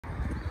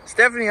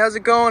Stephanie, how's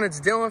it going?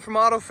 It's Dylan from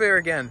Autofair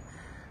again.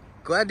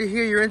 Glad to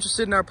hear you're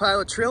interested in our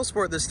Pilot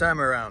Trailsport this time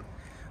around.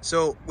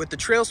 So with the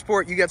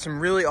Trailsport, you got some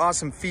really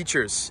awesome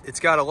features. It's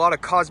got a lot of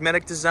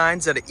cosmetic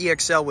designs that an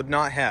EXL would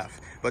not have.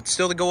 But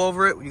still, to go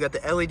over it, you got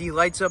the LED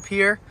lights up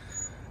here.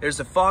 There's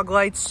the fog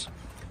lights.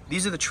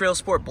 These are the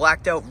Trailsport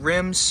blacked out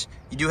rims.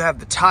 You do have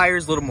the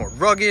tires, a little more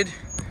rugged.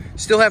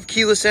 Still have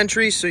keyless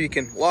entry, so you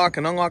can lock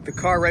and unlock the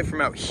car right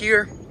from out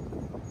here.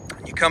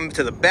 You come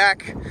to the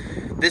back.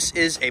 This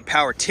is a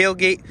power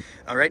tailgate.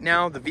 Right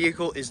now, the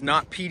vehicle is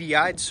not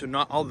PDI'd, so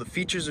not all the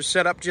features are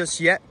set up just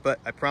yet, but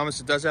I promise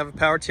it does have a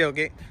power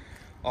tailgate.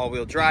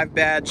 All-wheel drive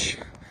badge.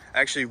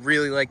 I actually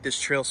really like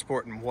this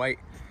Trailsport in white.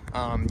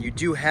 You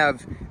do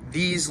have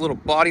these little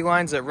body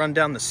lines that run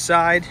down the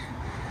side,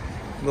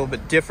 a little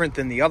bit different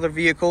than the other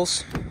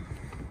vehicles.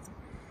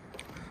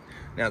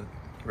 Now,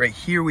 right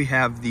here we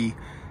have the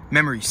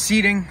memory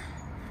seating,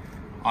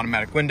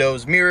 automatic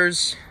windows,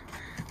 mirrors.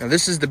 Now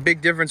this is the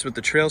big difference with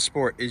the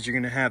Trailsport, is you're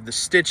gonna have the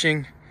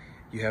stitching,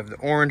 you have the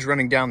orange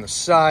running down the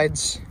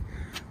sides,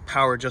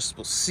 power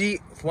adjustable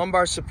seat with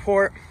lumbar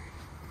support.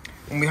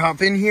 When we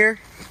hop in here,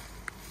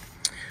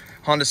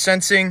 Honda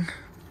sensing,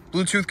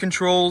 Bluetooth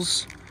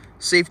controls,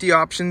 safety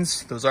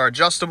options, those are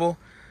adjustable.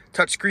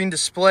 Touchscreen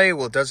display,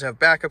 well, it does have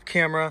backup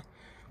camera,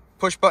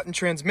 push button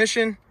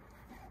transmission,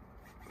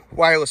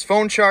 wireless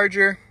phone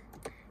charger,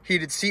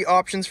 heated seat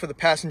options for the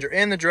passenger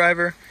and the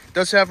driver,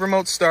 does have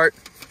remote start.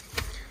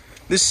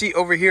 This seat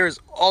over here is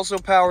also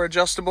power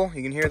adjustable.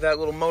 You can hear that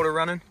little motor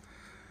running.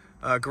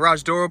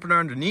 Garage door opener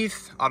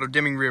underneath, auto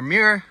dimming rear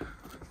mirror,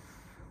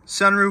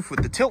 sunroof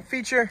with the tilt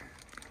feature,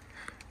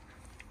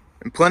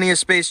 and plenty of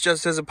space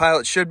just as a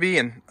Pilot should be,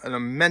 and an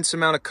immense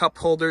amount of cup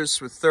holders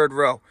with third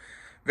row.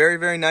 Very,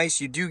 very nice.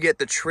 You do get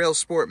the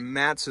Trailsport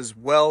mats as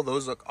well.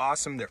 Those look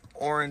awesome. They're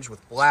orange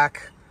with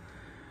black.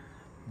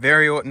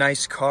 Very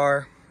nice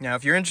car. Now,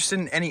 if you're interested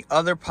in any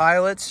other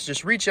Pilots,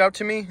 just reach out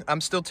to me.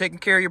 I'm still taking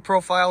care of your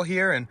profile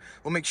here, and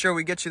we'll make sure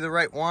we get you the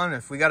right one.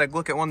 If we got to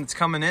look at one that's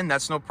coming in,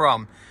 that's no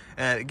problem.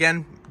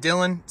 Again,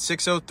 Dylan,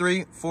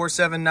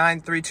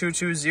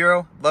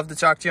 603-479-3220. Love to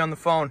talk to you on the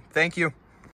phone. Thank you.